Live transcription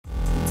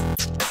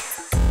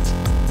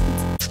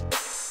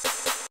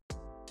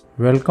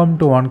Welcome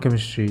to One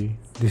Chemistry.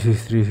 This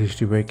is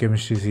 365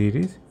 Chemistry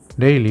series.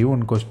 Daily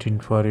one question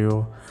for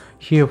you.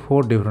 Here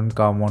 4 different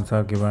compounds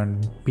are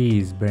given. P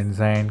is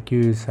benzene,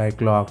 Q is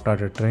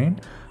cyclooctatetraene,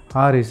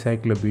 R is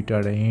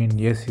cyclobutadiene,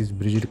 S is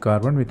bridged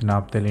carbon with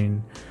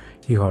naphthalene.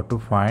 You have to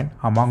find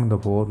among the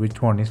 4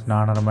 which one is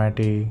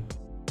non-aromatic.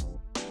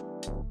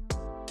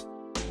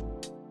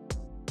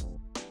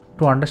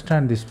 To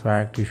understand this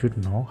fact, you should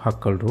know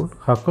Huckle rule.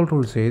 Huckle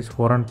rule says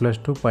 4n plus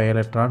 2 pi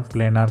electron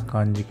planar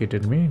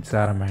conjugated means it's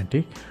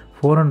aromatic.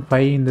 4 and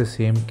 5 in the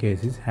same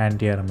case is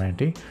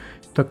anti-aromatic.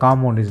 If the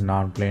compound is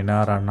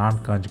non-planar or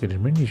non-conjugated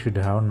means you should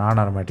have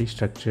non-aromatic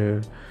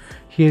structure.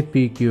 Here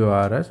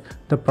PQRS,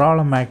 the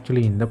problem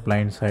actually in the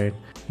blind side.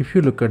 If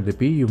you look at the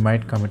P, you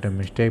might commit a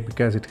mistake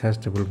because it has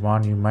triple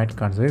bond. You might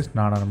consider it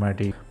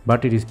non-aromatic,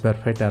 but it is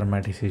perfect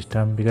aromatic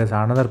system because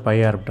another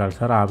pi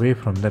orbitals are away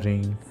from the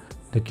ring.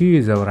 The Q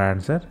is our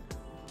answer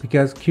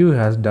because Q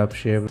has dub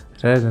shape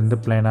rather than the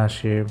planar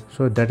shape.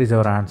 So that is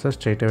our answer,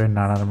 straight away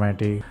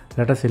non-aromatic.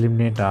 Let us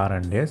eliminate R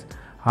and S.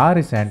 R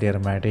is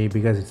anti-aromatic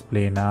because it's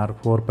planar,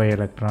 4 pi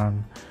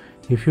electron.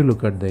 If you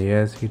look at the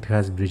S, it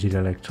has bridged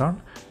electron.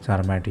 It's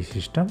aromatic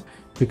system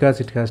because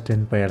it has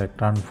 10 pi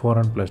electron,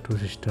 4n plus 2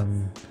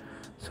 system.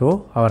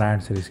 So our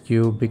answer is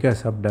Q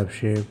because of dub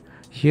shape.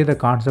 Here the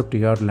concept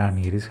you have to learn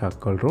here is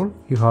Huckle rule.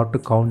 You have to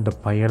count the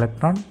pi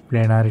electron,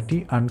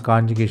 planarity and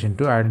conjugation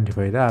to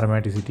identify the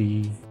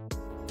aromaticity.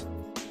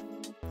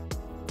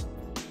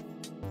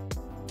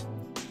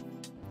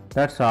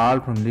 That's all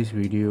from this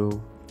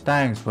video.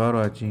 Thanks for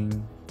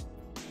watching.